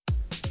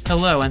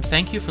Hello, and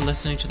thank you for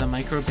listening to the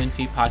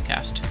MicroBinFeed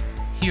podcast.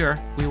 Here,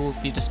 we will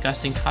be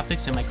discussing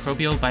topics in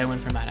microbial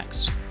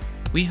bioinformatics.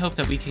 We hope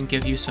that we can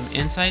give you some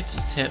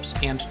insights, tips,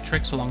 and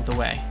tricks along the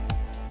way.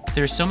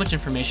 There's so much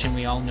information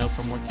we all know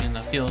from working in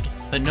the field,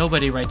 but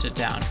nobody writes it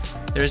down.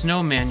 There is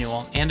no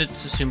manual, and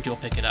it's assumed you'll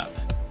pick it up.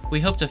 We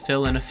hope to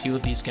fill in a few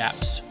of these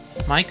gaps.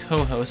 My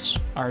co-hosts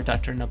are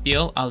Dr.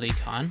 Nabil Ali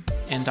Khan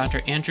and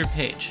Dr. Andrew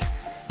Page.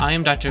 I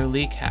am Dr.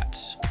 Lee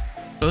Katz.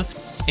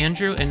 Both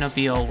Andrew and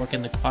Nabil work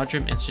in the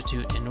Quadram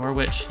Institute in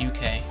Norwich,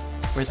 UK,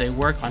 where they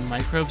work on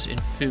microbes in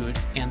food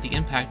and the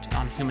impact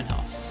on human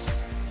health.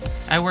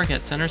 I work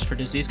at Centers for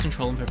Disease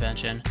Control and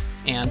Prevention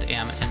and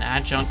am an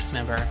adjunct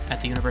member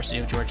at the University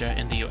of Georgia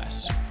in the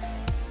US.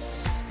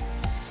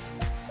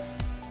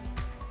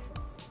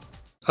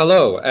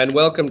 Hello, and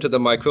welcome to the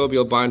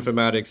Microbial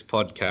Bioinformatics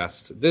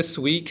podcast. This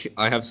week,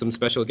 I have some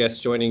special guests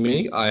joining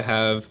me. I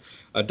have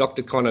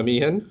Dr. Conor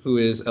Meehan, who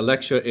is a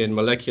lecturer in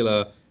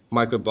molecular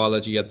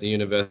microbiology at the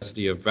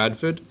University of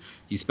Bradford.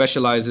 He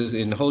specializes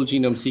in whole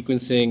genome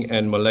sequencing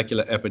and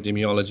molecular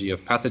epidemiology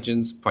of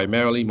pathogens,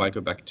 primarily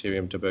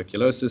Mycobacterium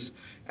tuberculosis,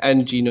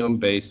 and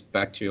genome-based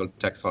bacterial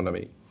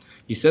taxonomy.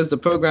 He says the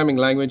programming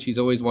language he's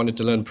always wanted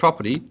to learn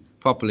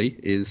properly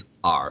is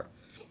R.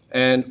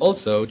 And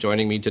also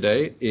joining me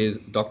today is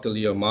Dr.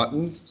 Leo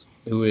Martens,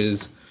 who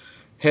is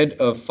head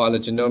of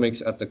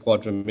phylogenomics at the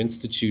Quadram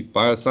Institute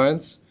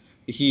Bioscience.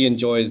 He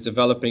enjoys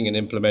developing and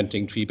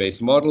implementing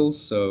tree-based models.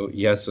 So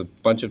he has a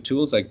bunch of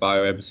tools like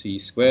BioMC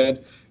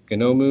Squared,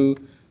 Gnomu,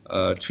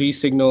 Tree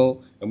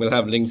Signal, and we'll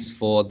have links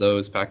for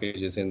those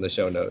packages in the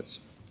show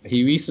notes.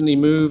 He recently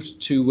moved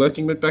to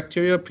working with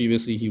bacteria.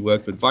 Previously, he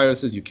worked with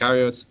viruses,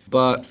 eukaryotes,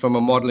 but from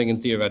a modeling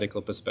and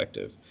theoretical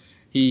perspective.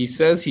 He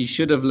says he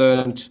should have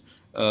learned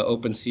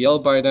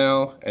OpenCL by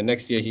now, and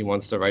next year he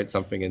wants to write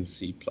something in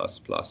C++.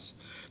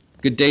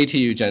 Good day to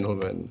you,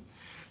 gentlemen.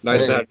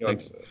 Nice to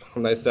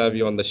have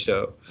you on the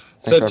show.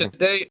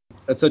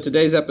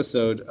 Today's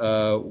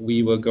episode,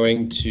 we were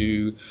going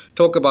to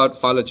talk about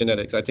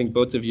phylogenetics. I think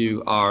both of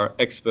you are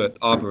expert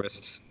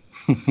arborists.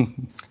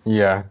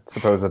 Yeah,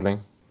 supposedly.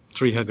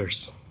 Tree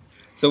huggers.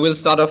 So we'll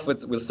start off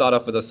with a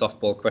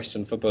softball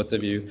question for both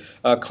of you.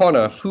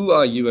 Conor, who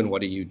are you and what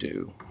do you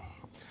do?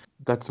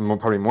 That's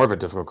probably more of a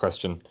difficult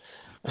question.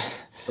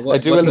 I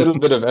do a little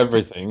bit of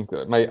everything.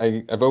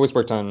 I've always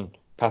worked on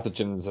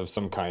pathogens of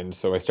some kind.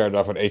 So I started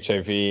off with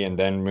HIV and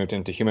then moved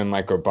into human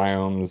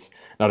microbiomes,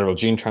 lateral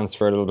gene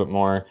transfer a little bit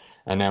more,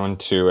 and now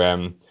into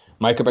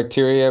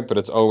mycobacteria, but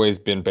it's always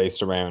been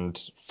based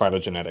around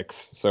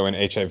phylogenetics. So in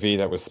HIV,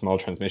 that was small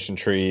transmission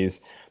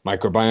trees.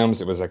 Microbiomes,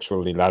 it was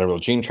actually lateral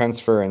gene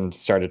transfer and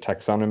started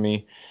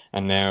taxonomy.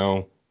 And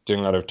now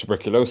doing a lot of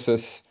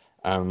tuberculosis,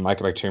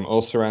 Mycobacterium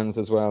ulcerans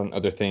as well, and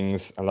other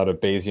things, a lot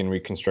of Bayesian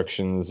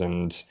reconstructions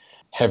and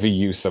heavy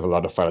use of a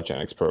lot of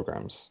phylogenetics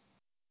programs.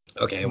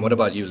 Okay, and what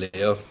about you,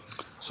 Leo?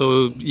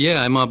 So,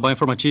 I'm a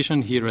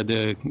bioinformatician here at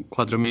the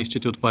Quadram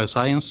Institute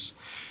Bioscience.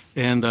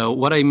 And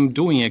what I'm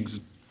doing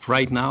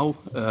right now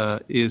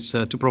is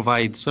to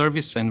provide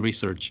service and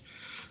research.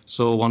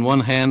 So on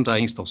one hand, I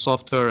install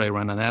software, I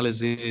run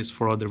analysis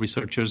for other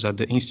researchers at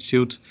the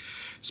Institute,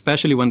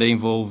 especially when they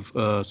involve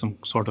some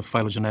sort of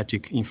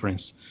phylogenetic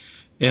inference.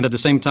 And at the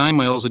same time,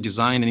 I also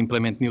design and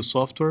implement new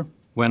software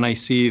when I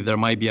see there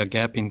might be a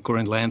gap in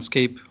current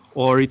landscape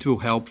or it will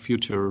help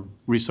future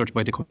research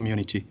by the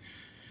community.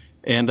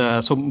 And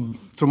so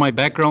through my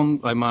background,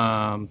 I'm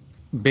a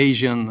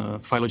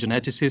Bayesian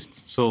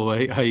phylogeneticist. So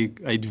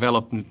I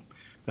develop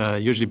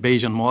usually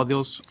Bayesian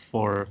models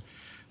for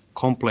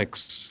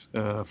complex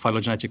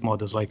phylogenetic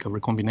models like a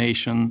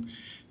recombination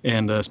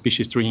and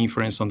species tree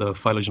inference on the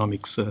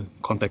phylogenomics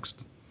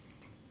context.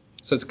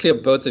 So it's clear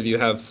both of you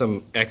have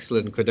some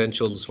excellent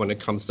credentials when it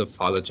comes to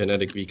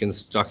phylogenetic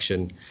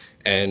reconstruction.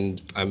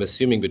 And I'm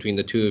assuming between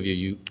the two of you,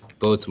 you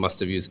both must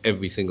have used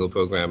every single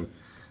program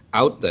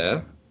out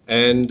there.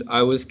 And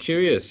I was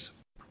curious.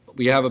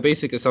 I have a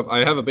basic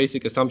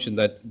assumption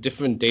that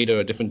different data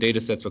or different data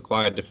sets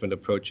require different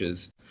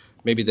approaches.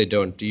 Maybe they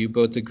don't. Do you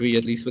both agree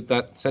at least with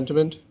that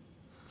sentiment?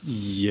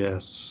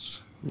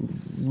 Yes.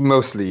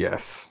 Mostly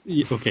yes.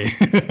 Okay.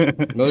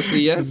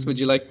 Mostly yes? Would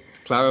you like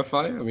to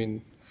clarify?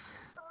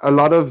 A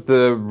lot of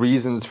the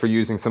reasons for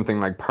using something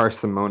like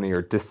parsimony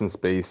or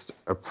distance-based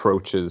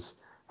approaches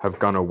have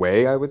gone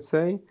away, I would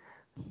say.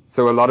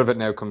 So a lot of it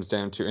now comes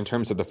down to, in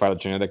terms of the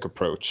phylogenetic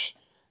approach,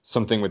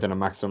 something within a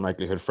maximum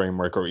likelihood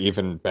framework, or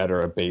even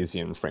better, a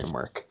Bayesian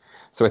framework.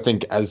 So I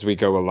think as we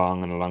go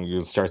along,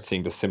 you'll start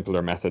seeing the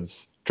simpler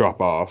methods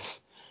drop off,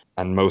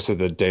 and most of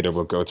the data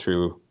will go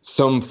through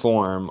some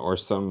form or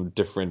some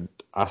different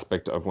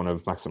aspect of one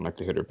of maximum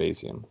likelihood or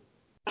Bayesian.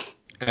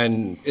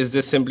 And is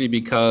this simply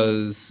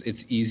because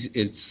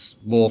it's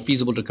more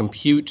feasible to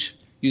compute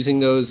using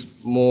those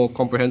more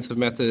comprehensive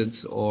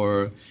methods,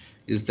 or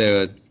is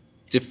there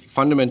a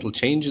fundamental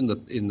change in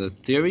the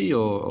theory,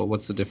 or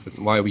what's the difference?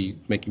 Why are we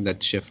making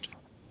that shift?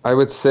 I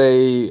would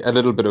say a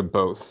little bit of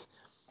both.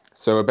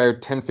 So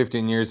about 10,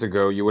 15 years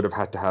ago, you would have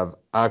had to have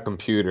a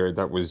computer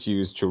that was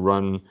used to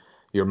run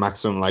your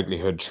maximum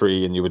likelihood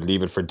tree and you would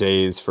leave it for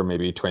days for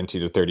maybe 20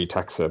 to 30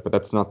 taxa, but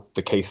that's not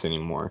the case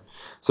anymore.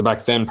 So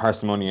back then,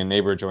 parsimony and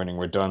neighbor joining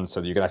were done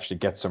so that you could actually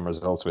get some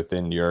results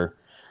within your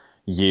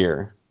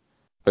year.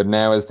 But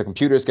now, as the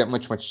computers get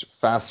much, much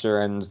faster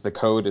and the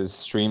code is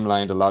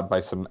streamlined a lot by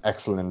some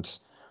excellent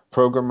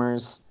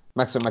programmers,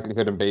 maximum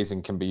likelihood and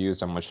Bayesian can be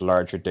used on much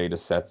larger data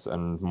sets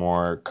and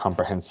more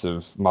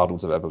comprehensive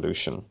models of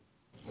evolution.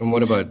 And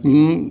what about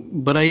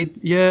But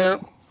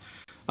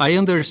I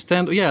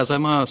understand. Yes,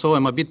 I'm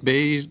a bit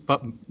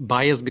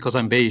biased because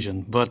I'm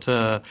Bayesian, but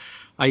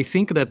I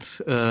think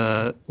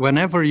that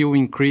whenever you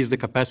increase the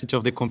capacity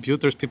of the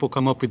computers, people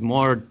come up with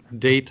more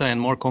data and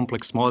more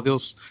complex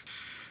models.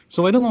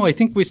 So I don't know. I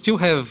think we still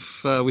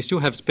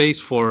have space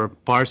for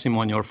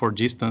parsimony or for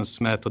distance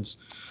methods.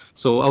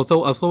 So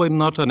although I'm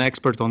not an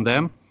expert on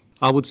them,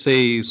 I would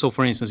say so.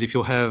 For instance, if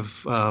you have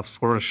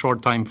for a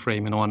short time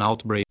frame, an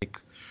outbreak,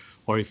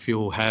 or if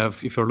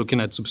you're looking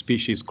at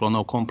subspecies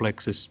clonal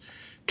complexes,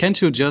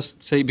 can't you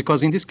just say,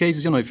 because in this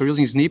case, if you're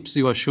using SNPs,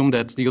 you assume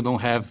that you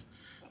don't have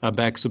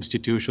back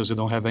substitutions, you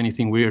don't have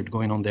anything weird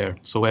going on there.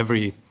 So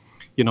every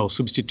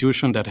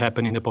substitution that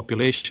happened in the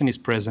population is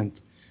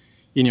present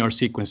in your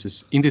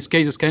sequences. In these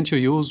cases, can't you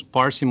use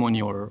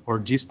parsimony or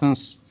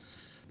distance?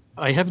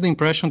 I have the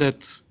impression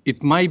that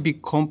it might be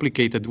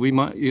complicated. We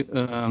might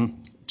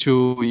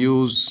to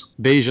use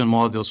Bayesian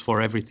models for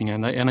everything,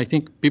 and I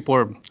think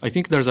I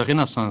think there's a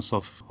renaissance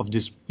of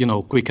these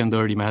quick and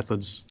dirty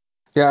methods.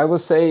 Yeah, I will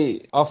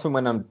say often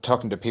when I'm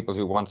talking to people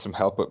who want some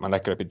help with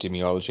molecular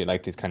epidemiology,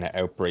 like these kind of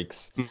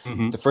outbreaks,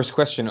 the first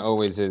question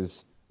always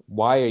is,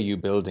 why are you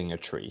building a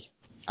tree?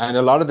 And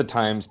a lot of the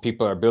times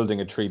people are building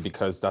a tree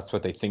because that's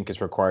what they think is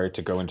required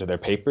to go into their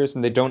papers,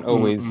 and they don't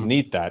always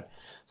need that.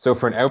 So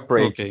for an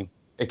outbreak,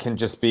 it can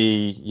just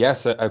be,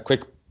 yes, a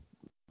quick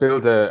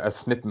build a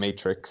SNP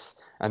matrix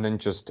and then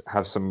just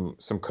have some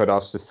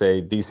cutoffs to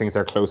say these things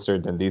are closer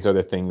than these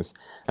other things.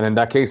 And in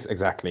that case,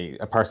 exactly,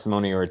 a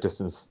parsimony or a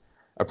distance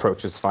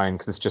approach is fine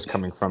because it's just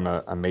coming from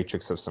a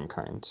matrix of some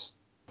kind.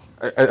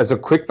 As a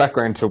quick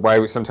background to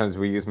why sometimes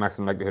we use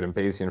maximum likelihood and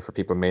Bayesian for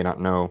people may not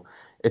know,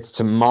 it's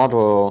to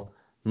model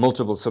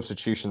multiple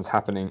substitutions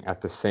happening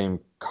at the same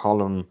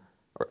column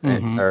or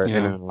in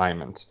an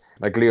alignment.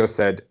 Like Leo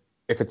said,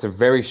 if it's a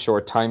very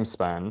short time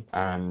span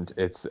and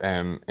it's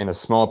in a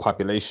small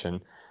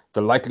population,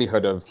 the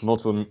likelihood of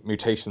multiple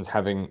mutations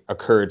having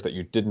occurred that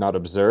you did not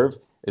observe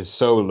is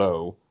so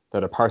low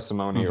that a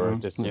parsimony or a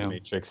distance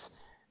matrix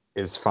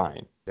is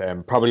fine.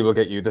 Probably will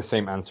get you the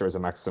same answer as a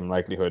maximum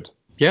likelihood.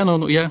 I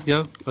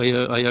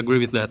agree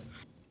with that.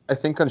 I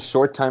think on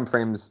short time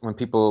frames, when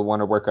people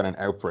want to work on an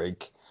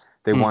outbreak,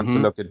 they want to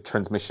look at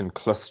transmission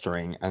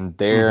clustering, and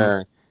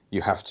there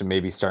you have to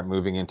maybe start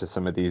moving into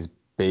some of these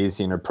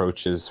Bayesian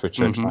approaches, which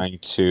are trying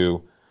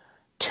to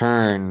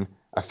turn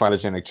a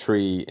phylogenetic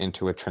tree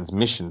into a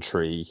transmission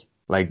tree,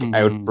 like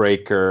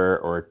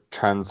Outbreaker or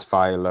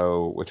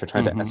Transphilo, which are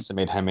trying to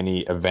estimate how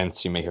many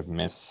events you may have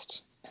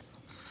missed.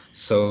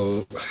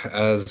 So,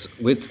 as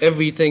with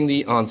everything,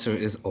 the answer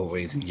is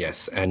always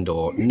yes and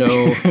or no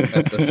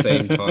at the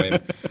same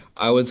time.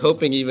 I was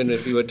hoping even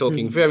if we were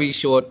talking very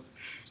short,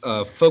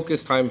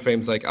 focused time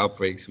frames like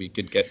outbreaks, we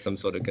could get some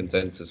sort of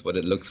consensus what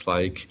it looks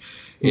like.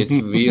 It's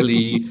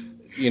really,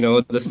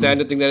 the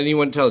standard thing that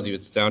anyone tells you.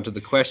 It's down to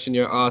the question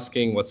you're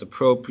asking, what's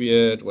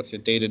appropriate, what's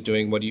your data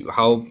doing,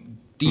 how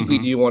deeply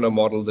do you want to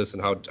model this,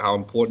 and how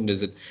important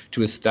is it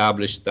to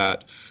establish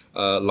that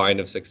line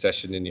of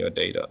succession in your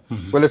data.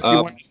 Well,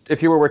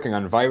 if you were working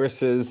on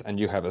viruses and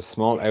you have a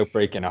small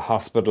outbreak in a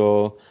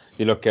hospital,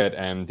 you look at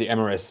the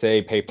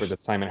MRSA paper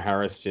that Simon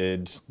Harris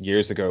did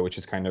years ago, which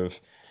has kind of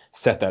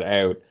set that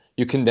out.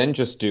 You can then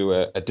just do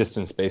a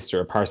distance-based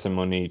or a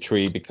parsimony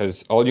tree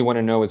because all you want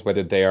to know is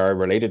whether they are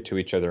related to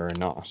each other or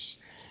not.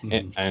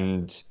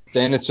 And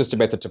then it's just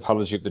about the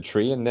topology of the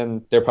tree, and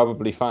then they're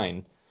probably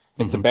fine.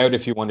 It's about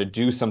if you want to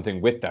do something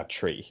with that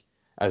tree,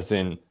 as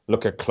in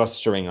look at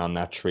clustering on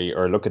that tree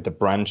or look at the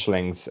branch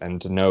lengths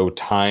and know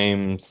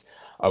times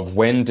of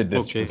when did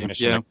this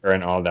transmission occur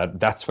and all that.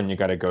 That's when you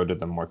got to go to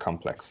the more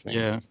complex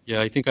things.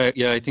 I think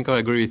I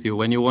agree with you.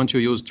 When you want to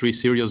use tree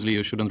seriously,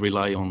 you shouldn't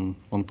rely on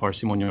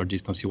parsimony or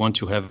distance. You want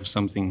to have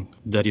something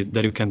that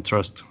you can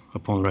trust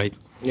upon, right?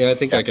 Yeah, I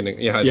think I can.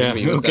 Yeah, I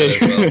agree with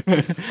that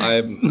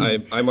as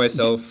well. I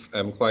myself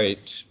am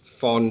quite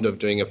fond of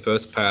doing a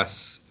first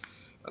pass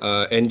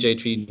NJ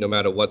tree, no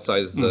matter what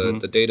size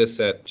the data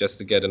set, just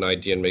to get an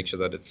idea and make sure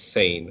that it's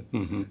sane.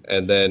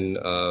 And then,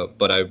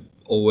 but I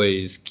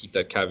always keep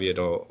that caveat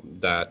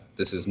that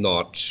this is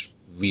not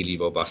really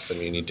robust and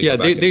we need to go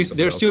back and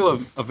there's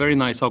still a very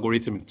nice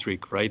algorithmic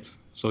trick, right?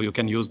 So you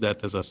can use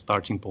that as a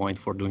starting point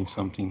for doing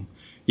something.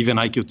 Even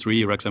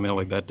IQ3 or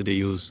XML, I bet they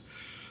use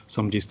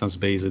some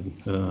distance-based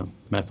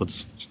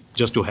methods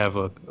just to have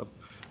a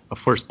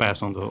first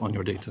pass on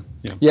your data.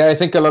 Yeah, I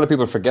think a lot of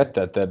people forget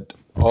that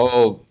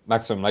all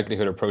maximum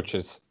likelihood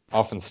approaches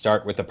often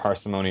start with a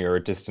parsimony or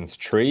a distance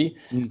tree,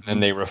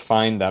 and they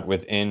refine that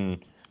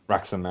within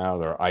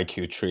RaxML or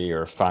IQ tree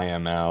or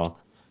PhiML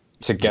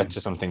to get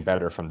to something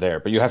better from there.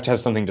 But you have to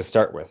have something to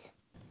start with.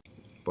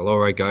 Well, all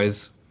right,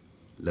 guys,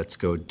 let's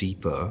go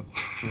deeper.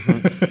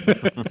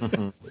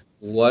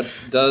 What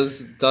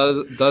does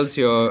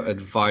your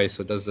advice,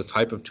 or does the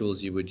type of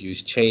tools you would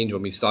use change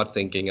when we start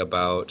thinking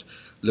about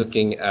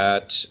looking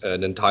at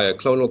an entire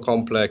clonal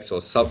complex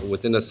or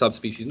within a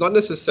subspecies? Not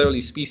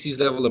necessarily species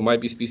level. It might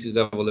be species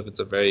level if it's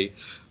a very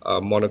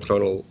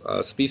monoclonal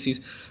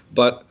species,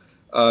 but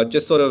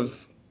just sort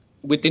of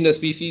within a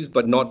species,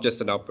 but not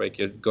just an outbreak.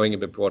 You're going a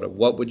bit broader.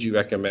 What would you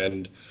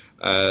recommend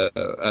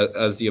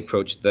as the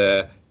approach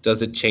there?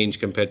 Does it change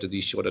compared to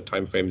these shorter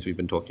timeframes we've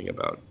been talking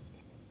about?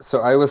 So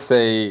I would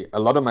say a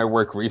lot of my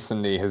work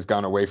recently has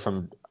gone away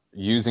from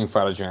using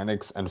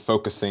phylogenetics and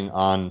focusing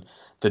on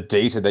the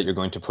data that you're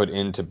going to put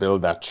in to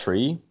build that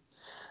tree,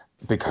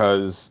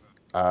 because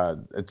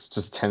it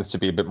just tends to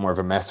be a bit more of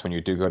a mess when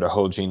you do go to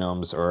whole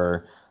genomes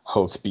or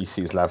whole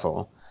species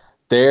level.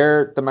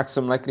 There, the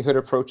maximum likelihood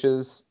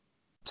approaches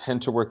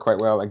tend to work quite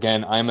well.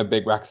 Again, I'm a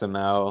big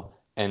RAxML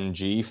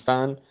NG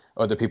fan.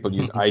 Other people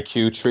use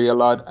IQ tree a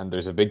lot, and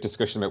there's a big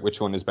discussion about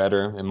which one is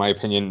better. In my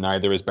opinion,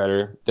 neither is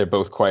better. They're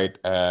both quite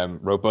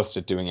robust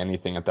at doing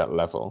anything at that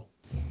level.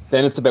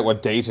 Then it's about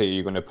what data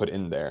you're going to put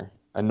in there.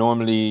 And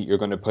normally you're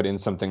going to put in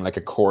something like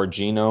a core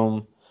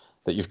genome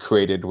that you've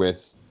created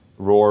with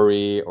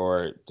Rory,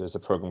 or there's a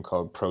program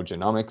called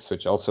Progenomics,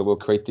 which also will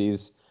create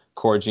these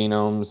core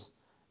genomes.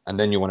 And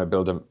then you want to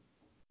build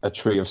a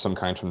tree of some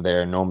kind from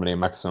there, normally a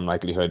maximum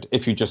likelihood,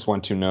 if you just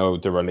want to know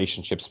the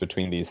relationships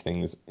between these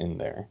things in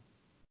there.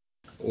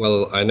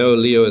 Well, I know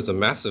Leo is a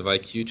massive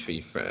IQ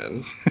tree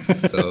fan,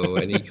 so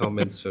any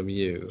comments from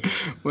you?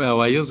 Well,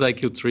 I use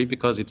IQ3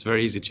 because it's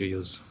very easy to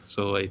use.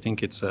 So I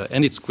think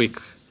and it's quick.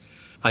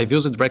 I've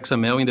used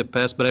RAxML in the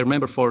past, but I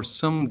remember for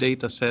some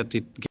data set,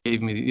 it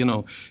gave me,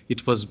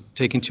 it was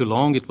taking too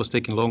long. It was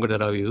taking longer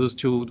than I used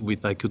to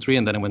with IQ3,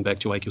 and then I went back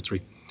to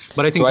IQ3.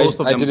 But I think both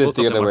of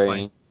them are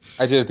fine.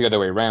 I did it the other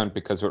way around,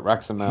 because with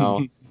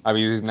RAxML, I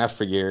was using that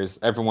for years.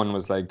 Everyone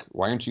was like,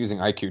 why aren't you using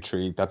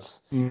IQ3?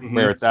 That's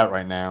where it's at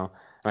right now.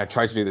 And I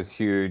tried to do this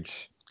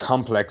huge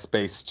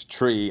complex-based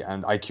tree,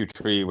 and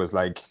IQ3 was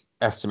like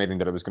estimating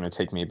that it was going to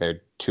take me about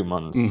 2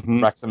 months.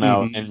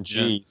 RAxML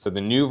NG, so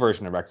the new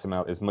version of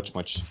RAxML is much,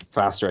 much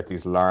faster at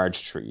these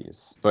large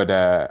trees. But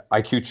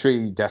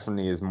IQ3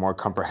 definitely is more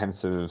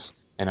comprehensive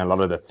in a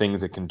lot of the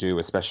things it can do,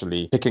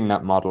 especially picking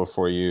that model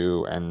for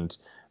you and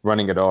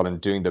running it all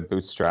and doing the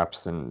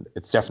bootstraps. And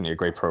it's definitely a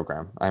great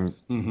program. I'm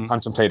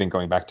contemplating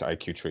going back to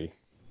IQ3.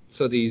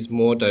 So these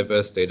more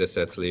diverse data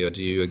sets, Leo,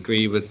 do you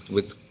agree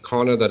with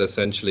Connor that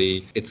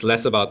essentially it's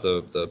less about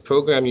the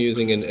program you're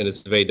using and it's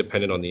very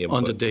dependent on the input?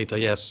 On the data,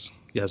 yes.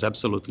 Yes,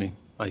 absolutely.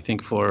 I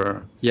think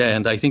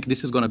and I think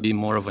this is going to be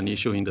more of an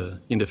issue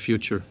in the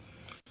future.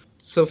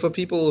 So for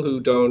people who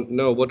don't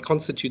know, what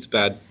constitutes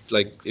bad,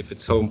 like if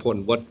it's so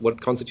important,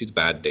 what constitutes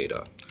bad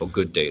data or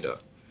good data?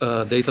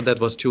 Data that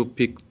was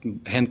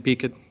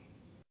hand-picked.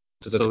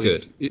 So that's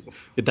good.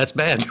 That's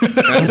bad.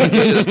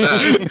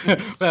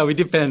 Bad. Well, it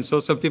depends. So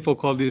some people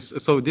call this.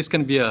 So this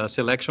can be a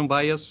selection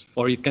bias,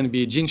 or it can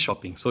be gene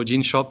shopping. So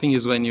gene shopping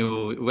is when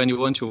you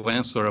want to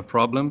answer a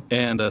problem,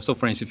 and so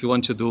for instance, if you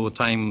want to do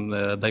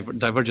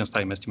divergence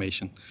time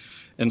estimation,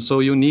 and so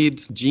you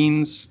need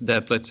genes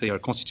that, let's say, are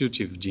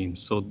constitutive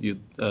genes. So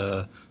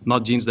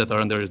not genes that are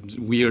under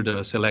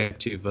weird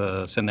selective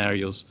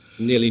scenarios.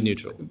 Nearly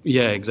neutral.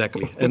 Yeah,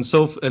 exactly. and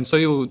so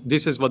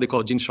this is what they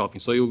call gene shopping.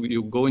 So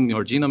you go in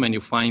your genome and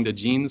you find the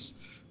genes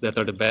that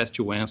are the best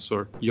to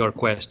answer your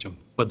question.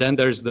 But then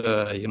there's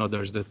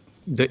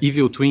the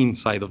evil twin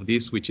side of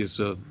this, which is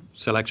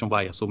selection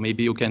bias. So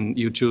maybe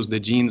you choose the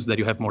genes that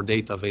you have more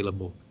data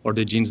available, or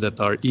the genes that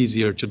are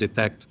easier to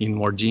detect in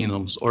more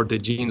genomes, or the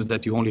genes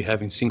that you only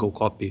have in single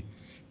copy,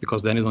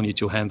 because then you don't need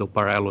to handle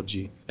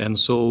paralogy. And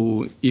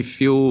so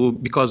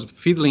because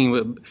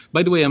fiddling,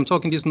 by the way, I'm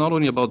talking this not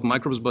only about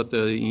microbes, but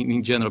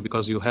in general,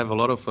 because you have a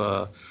lot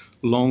of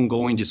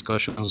long-going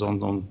discussions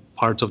on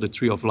parts of the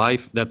tree of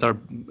life that are,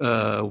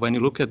 when you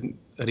look at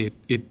it,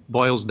 it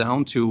boils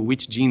down to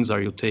which genes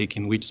are you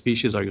taking, which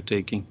species are you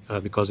taking,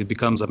 because it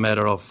becomes a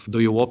matter of, do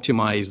you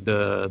optimize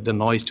the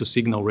noise to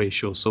signal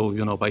ratio? So,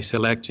 by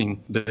selecting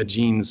the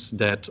genes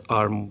that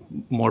are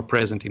more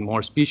present in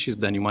more species,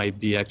 then you might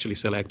be actually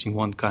selecting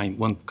one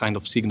kind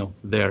of signal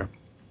there,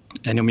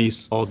 and you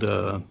miss all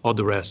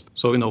the rest.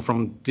 So,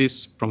 from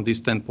this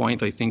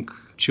standpoint, I think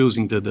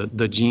choosing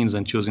the genes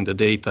and choosing the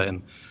data,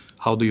 and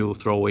how do you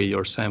throw away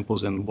your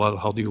samples, and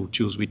how do you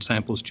choose which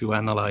samples to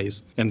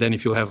analyze? And then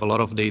if you have a lot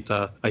of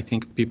data, I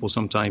think people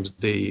sometimes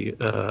they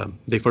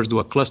first do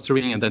a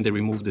clustering, and then they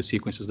remove the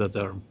sequences that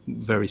are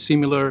very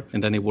similar,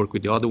 and then they work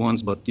with the other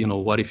ones. But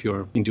what if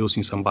you're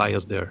inducing some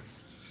bias there?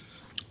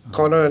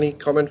 Connor, any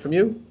comment from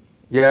you?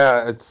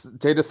 Yeah,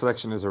 data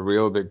selection is a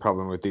real big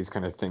problem with these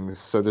kind of things.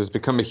 So there's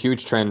become a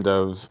huge trend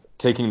of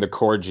taking the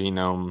core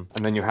genome,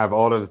 and then you have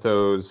all of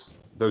those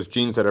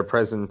genes that are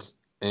present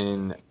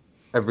in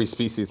every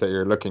species that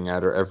you're looking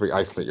at, or every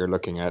isolate you're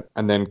looking at,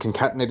 and then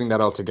concatenating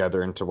that all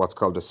together into what's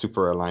called a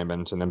super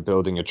alignment, and then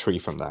building a tree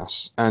from that.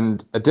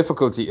 And a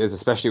difficulty is,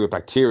 especially with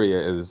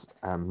bacteria, is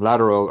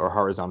lateral or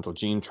horizontal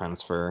gene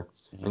transfer,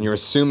 And you're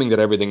assuming that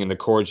everything in the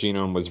core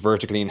genome was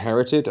vertically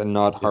inherited and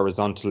not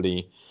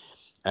horizontally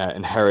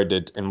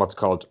inherited in what's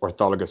called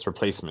orthologous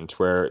replacement,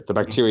 where the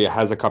bacteria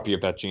has a copy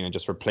of that gene and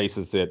just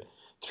replaces it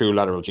through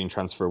lateral gene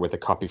transfer with a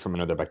copy from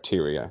another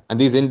bacteria.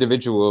 And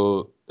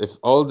if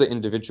all the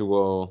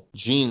individual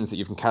genes that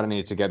you've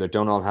concatenated together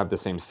don't all have the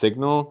same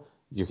signal,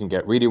 you can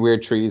get really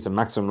weird trees, and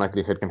maximum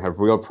likelihood can have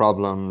real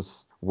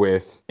problems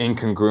with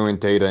incongruent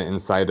data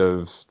inside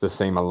of the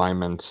same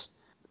alignment.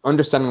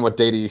 Understanding what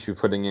data you should be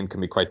putting in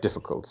can be quite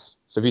difficult.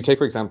 So if you take,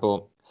 for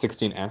example,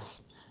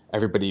 16S,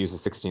 everybody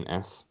uses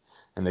 16S,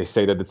 and they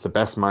say that it's the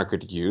best marker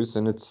to use,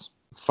 and it's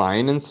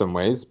fine in some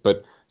ways,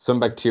 but some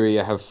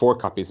bacteria have four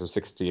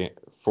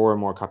or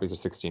more copies of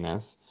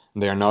 16S,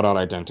 and they are not all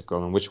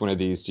identical. And which one of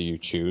these do you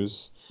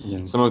choose?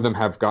 Yeah. Some of them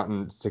have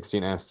gotten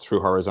 16S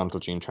through horizontal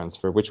gene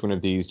transfer. Which one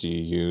of these do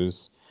you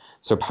use?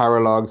 So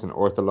paralogs and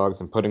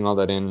orthologs and putting all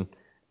that in,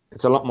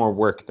 it's a lot more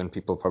work than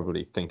people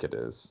probably think it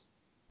is.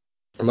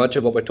 Much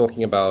of what we're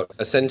talking about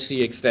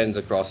essentially extends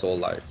across all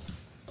life.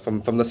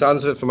 From the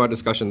sounds of it, from our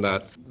discussion,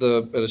 that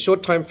the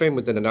short time frame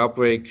within an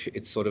outbreak,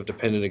 it's sort of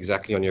dependent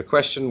exactly on your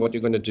question, what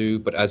you're going to do.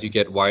 But as you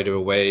get wider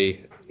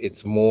away,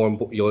 it's more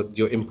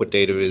your input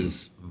data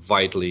is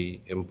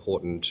vitally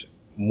important,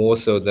 more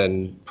so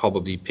than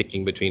probably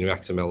picking between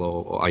XML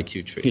or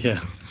IQ-tree.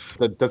 Yeah.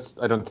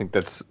 I don't think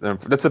that's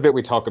the bit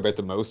we talk about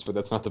the most, but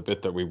that's not the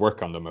bit that we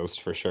work on the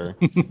most for sure.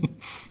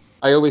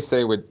 I always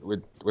say with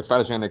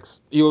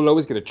phylogenetics, you'll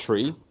always get a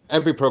tree.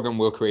 Every program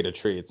will create a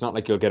tree. It's not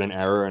like you'll get an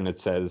error and it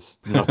says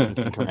nothing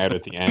can come out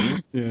at the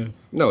end. Yeah.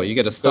 No, you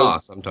get a star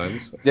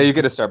sometimes. Yeah, you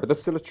get a star, but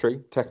that's still a tree,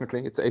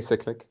 technically. It's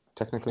acyclic,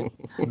 technically.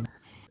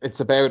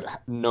 It's about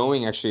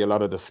knowing actually a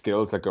lot of the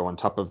skills that go on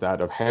top of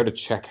that, of how to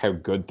check how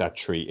good that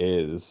tree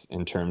is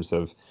in terms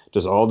of,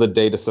 does all the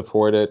data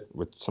support it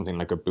with something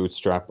like a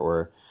bootstrap,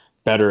 or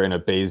better in a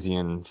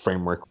Bayesian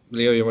framework?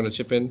 Leo, you want to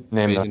chip in?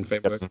 Bayesian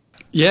framework.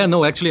 Yeah,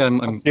 no, actually,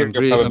 I'm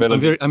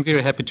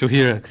very happy to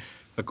hear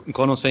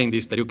Conor saying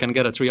this, that you can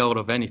get a tree out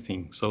of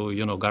anything. So,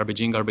 garbage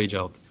in, garbage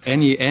out.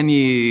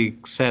 Any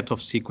set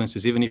of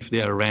sequences, even if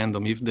they are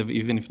random,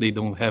 even if they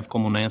don't have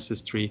common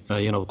ancestry,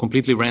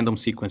 completely random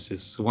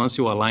sequences. Once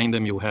you align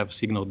them, you have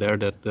signal there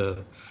that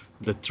the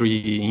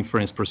tree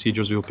inference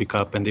procedures will pick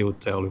up, and they will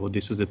tell you, well,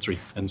 this is the tree.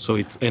 And so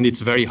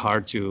it's very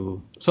hard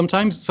to.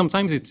 Sometimes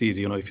it's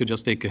easy. If you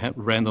just take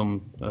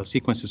random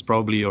sequences,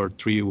 probably your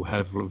tree will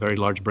have very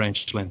large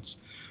branch lengths,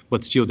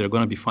 but still they're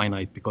going to be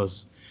finite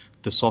because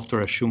the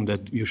software assumed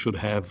that you should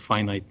have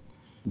finite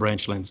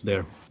branch lengths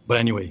there. But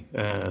anyway,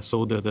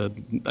 so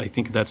I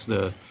think that's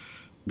the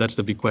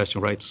big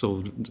question, right?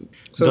 So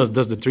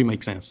does the tree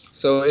make sense?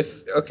 So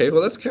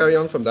let's carry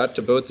on from that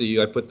to both of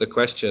you. I put the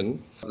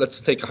question. Let's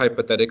take a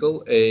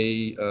hypothetical.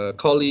 A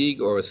colleague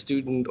or a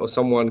student or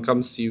someone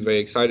comes to you very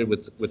excited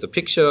with a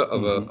picture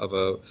of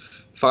a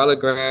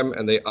phylogram,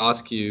 and they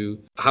ask you,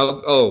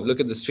 look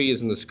at this tree,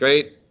 isn't this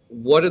great?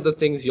 What are the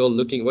things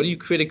what are you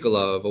critical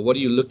of, or what are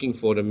you looking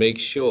for to make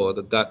sure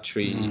that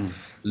tree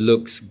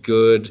looks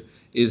good,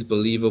 is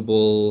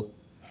believable,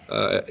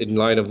 in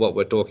line of what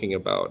we're talking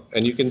about?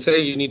 And you can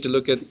say you need to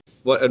look at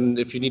and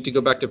if you need to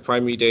go back to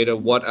primary data,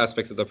 what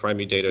aspects of the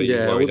primary data are you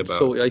worried about?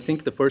 So I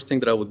think the first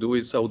thing that I would do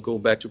is I would go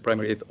back to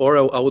primary data, or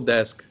I would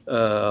ask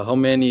how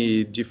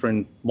many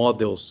different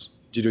models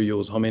did you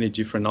use? How many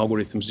different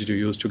algorithms did you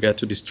use to get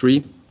to this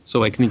tree?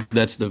 So I think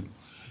that's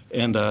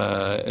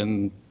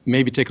and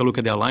maybe take a look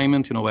at the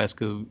alignment, ask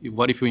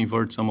what if you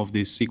invert some of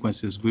these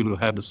sequences, will you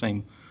have the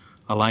same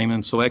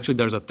alignment? So actually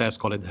there's a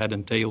test called head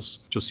and tails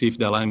to see if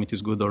the alignment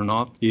is good or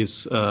not.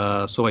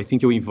 So I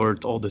think you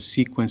invert all the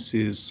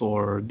sequences,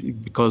 or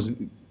because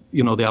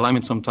the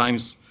alignment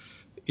sometimes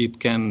it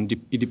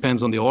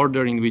depends on the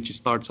order in which it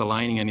starts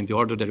aligning and in the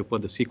order that you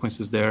put the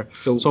sequences there.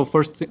 So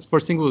first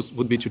thing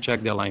would be to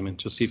check the alignment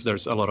to see if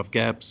there's a lot of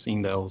gaps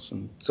in those.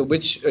 So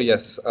which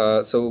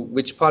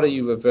which part are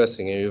you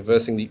reversing? Are you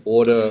reversing the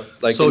order?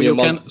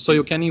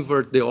 You can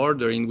invert the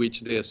order in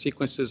which the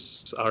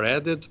sequences are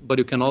added, but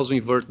you can also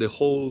invert the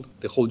whole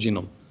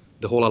genome,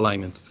 the whole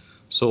alignment.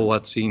 So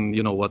what's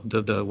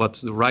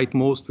what's the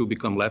rightmost will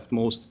become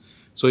leftmost.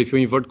 So if you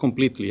invert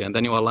completely and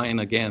then you align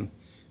again,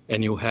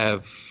 and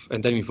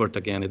then you invert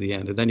again at the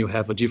end, and then you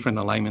have a different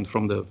alignment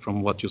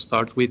from what you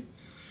start with.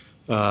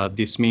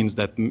 This means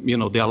that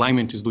the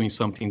alignment is doing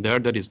something there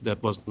that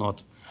was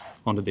not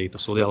on the data.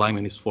 So the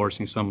alignment is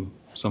forcing some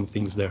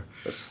things there.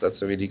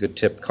 That's a really good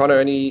tip. Conor,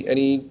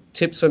 any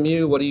tips from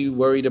you? What are you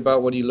worried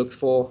about? What do you look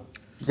for?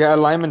 Yeah,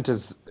 alignment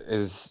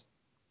is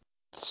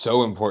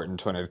so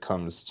important when it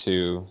comes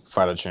to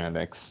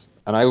phylogenetics.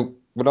 And I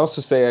would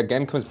also say,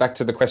 again, comes back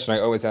to the question I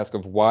always ask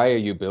of why are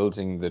you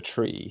building the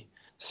tree?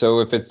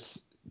 So if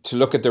it's to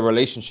look at the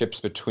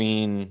relationships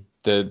between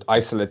the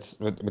isolates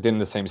within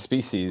the same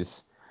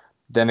species,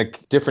 then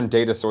different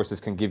data sources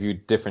can give you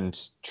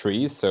different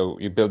trees. So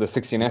you build a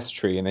 16S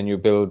tree, and then you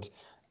build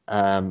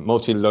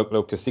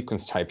multi-locus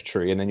sequence type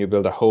tree, and then you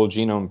build a whole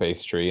genome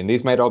based tree. And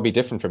these might all be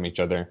different from each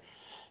other.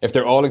 If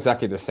they're all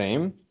exactly the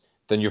same,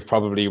 then you've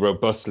probably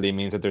robustly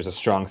means that there's a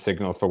strong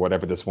signal for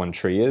whatever this one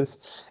tree is.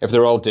 If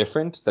they're all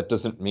different, that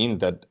doesn't mean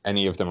that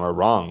any of them are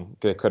wrong.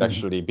 It could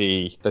actually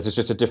be that it's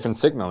just a different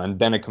signal. And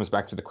then it comes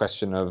back to the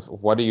question of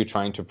what are you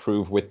trying to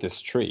prove with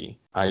this tree?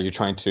 Are you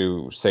trying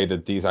to say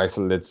that these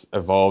isolates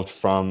evolved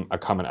from a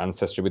common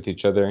ancestor with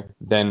each other?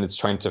 Then it's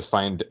trying to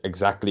find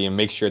exactly and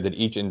make sure that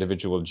each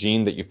individual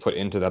gene that you've put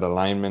into that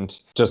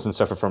alignment doesn't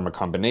suffer from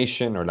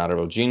recombination or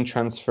lateral gene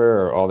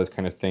transfer or all this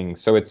kind of thing.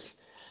 So it's,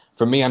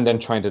 for me, I'm then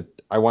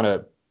I want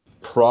to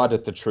prod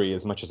at the tree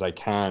as much as I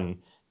can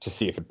to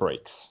see if it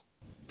breaks.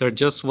 There's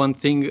just one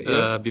thing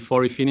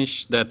before we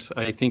finish that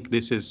I think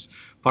this is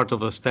part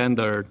of a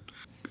standard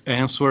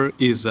answer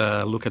is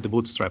look at the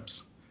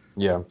bootstraps.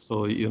 Yeah.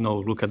 So,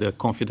 look at the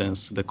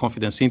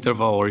confidence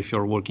interval, or if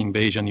you're working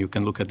Bayesian, you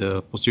can look at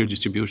the posterior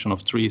distribution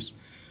of trees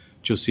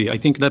to see. I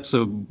think that's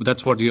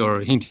what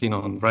you're hinting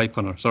on, right,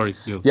 Connor? Sorry.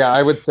 Yeah,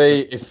 I would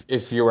say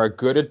if you are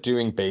good at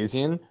doing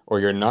Bayesian or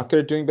you're not good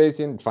at doing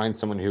Bayesian, find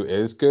someone who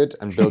is good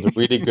and build a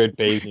really good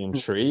Bayesian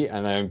tree.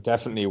 And I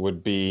definitely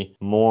would be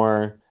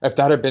more, if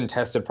that had been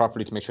tested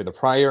properly to make sure the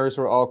priors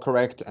were all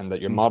correct and that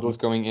your models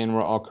going in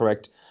were all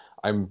correct,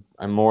 I'm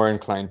more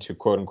inclined to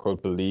quote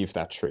unquote believe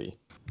that tree.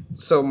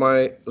 So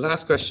my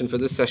last question for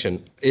this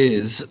session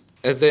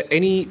is there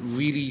any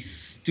really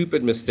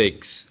stupid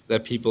mistakes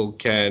that people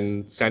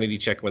can sanity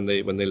check when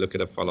they look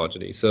at a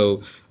phylogeny?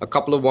 So a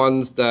couple of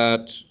ones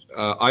that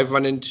I've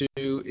run into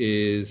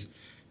is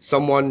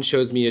someone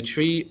shows me a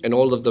tree and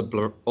all of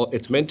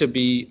it's meant to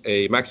be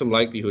a maximum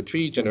likelihood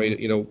tree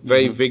generated,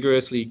 very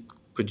vigorously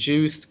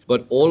produced,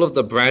 but all of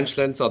the branch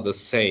lengths are the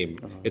same.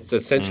 It's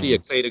essentially a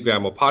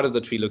cladogram, or part of the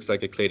tree looks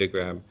like a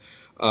cladogram.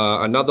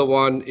 Another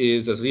one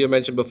is, as Leo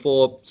mentioned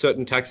before,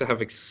 certain taxa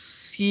have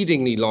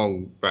exceedingly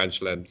long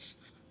branch lengths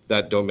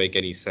that don't make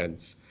any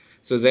sense.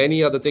 So is there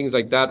any other things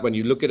like that when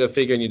you look at a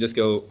figure and you just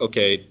go,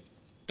 okay,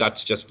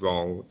 that's just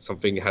wrong,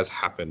 something has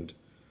happened?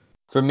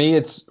 For me,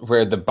 it's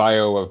where the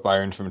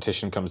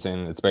bioinformatician comes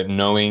in. It's about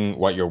knowing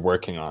what you're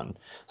working on.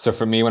 So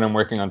for me, when I'm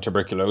working on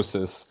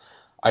tuberculosis,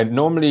 I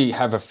normally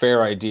have a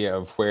fair idea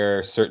of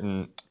where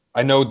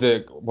I know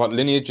what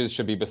lineages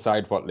should be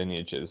beside what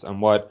lineages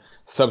and what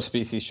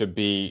subspecies should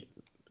be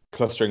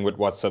clustering with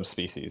what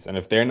subspecies. And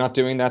if they're not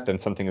doing that, then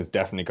something has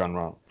definitely gone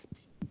wrong.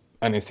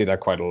 And I see that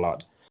quite a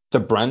lot. The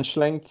branch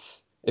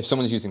lengths, if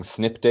someone's using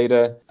SNP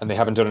data and they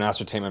haven't done an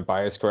ascertainment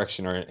bias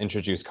correction or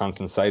introduced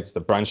constant sites,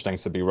 the branch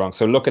lengths would be wrong.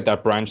 So look at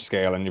that branch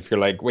scale, and if you're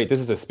like, wait, this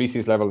is a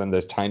species level and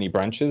there's tiny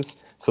branches,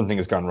 something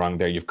has gone wrong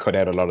there. You've cut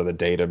out a lot of the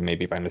data,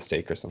 maybe by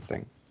mistake or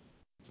something.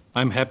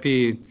 I'm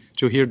happy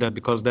to hear that,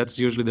 because that's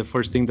usually the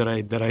first thing that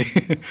I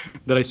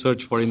that I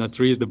search for in a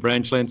tree is the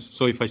branch lengths.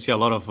 So if I see a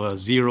lot of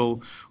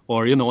 0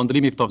 or on the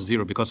limit of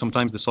 0, because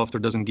sometimes the software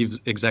doesn't give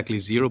exactly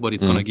 0, but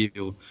it's going to give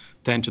you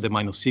 10 to the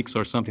minus 6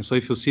 or something. So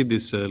if you see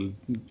this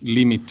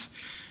limit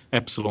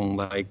epsilon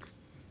like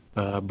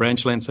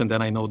branch lengths, and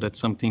then I know that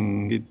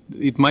something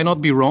it might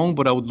not be wrong,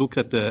 but I would look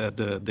at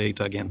the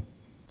data again.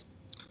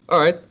 All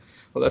right.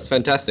 Well, that's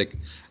fantastic.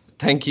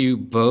 Thank you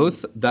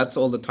both. That's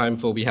all the time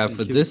we have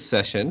for this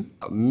session.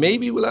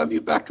 Maybe we'll have you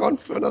back on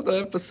for another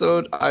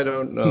episode. I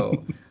don't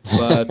know.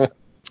 But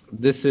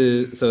this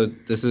is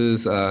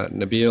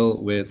Nabil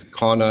with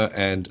Connor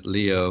and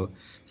Leo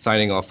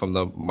signing off from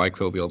the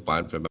Microbial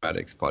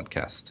Bioinformatics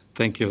podcast.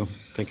 Thank you.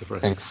 Thank you for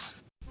having me. Thanks.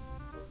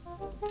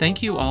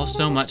 Thank you all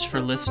so much for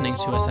listening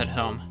to us at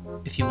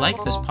home. If you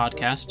like this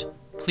podcast,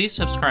 please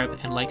subscribe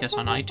and like us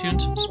on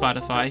iTunes,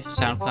 Spotify,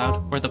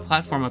 SoundCloud, or the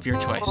platform of your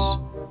choice.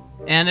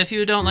 And if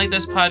you don't like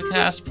this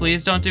podcast,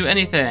 please don't do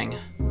anything.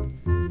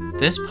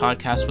 This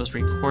podcast was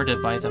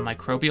recorded by the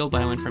Microbial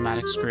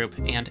Bioinformatics Group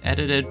and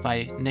edited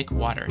by Nick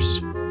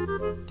Waters.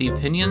 The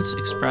opinions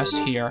expressed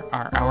here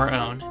are our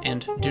own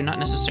and do not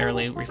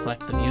necessarily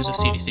reflect the views of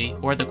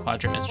CDC or the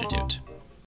Quadram Institute.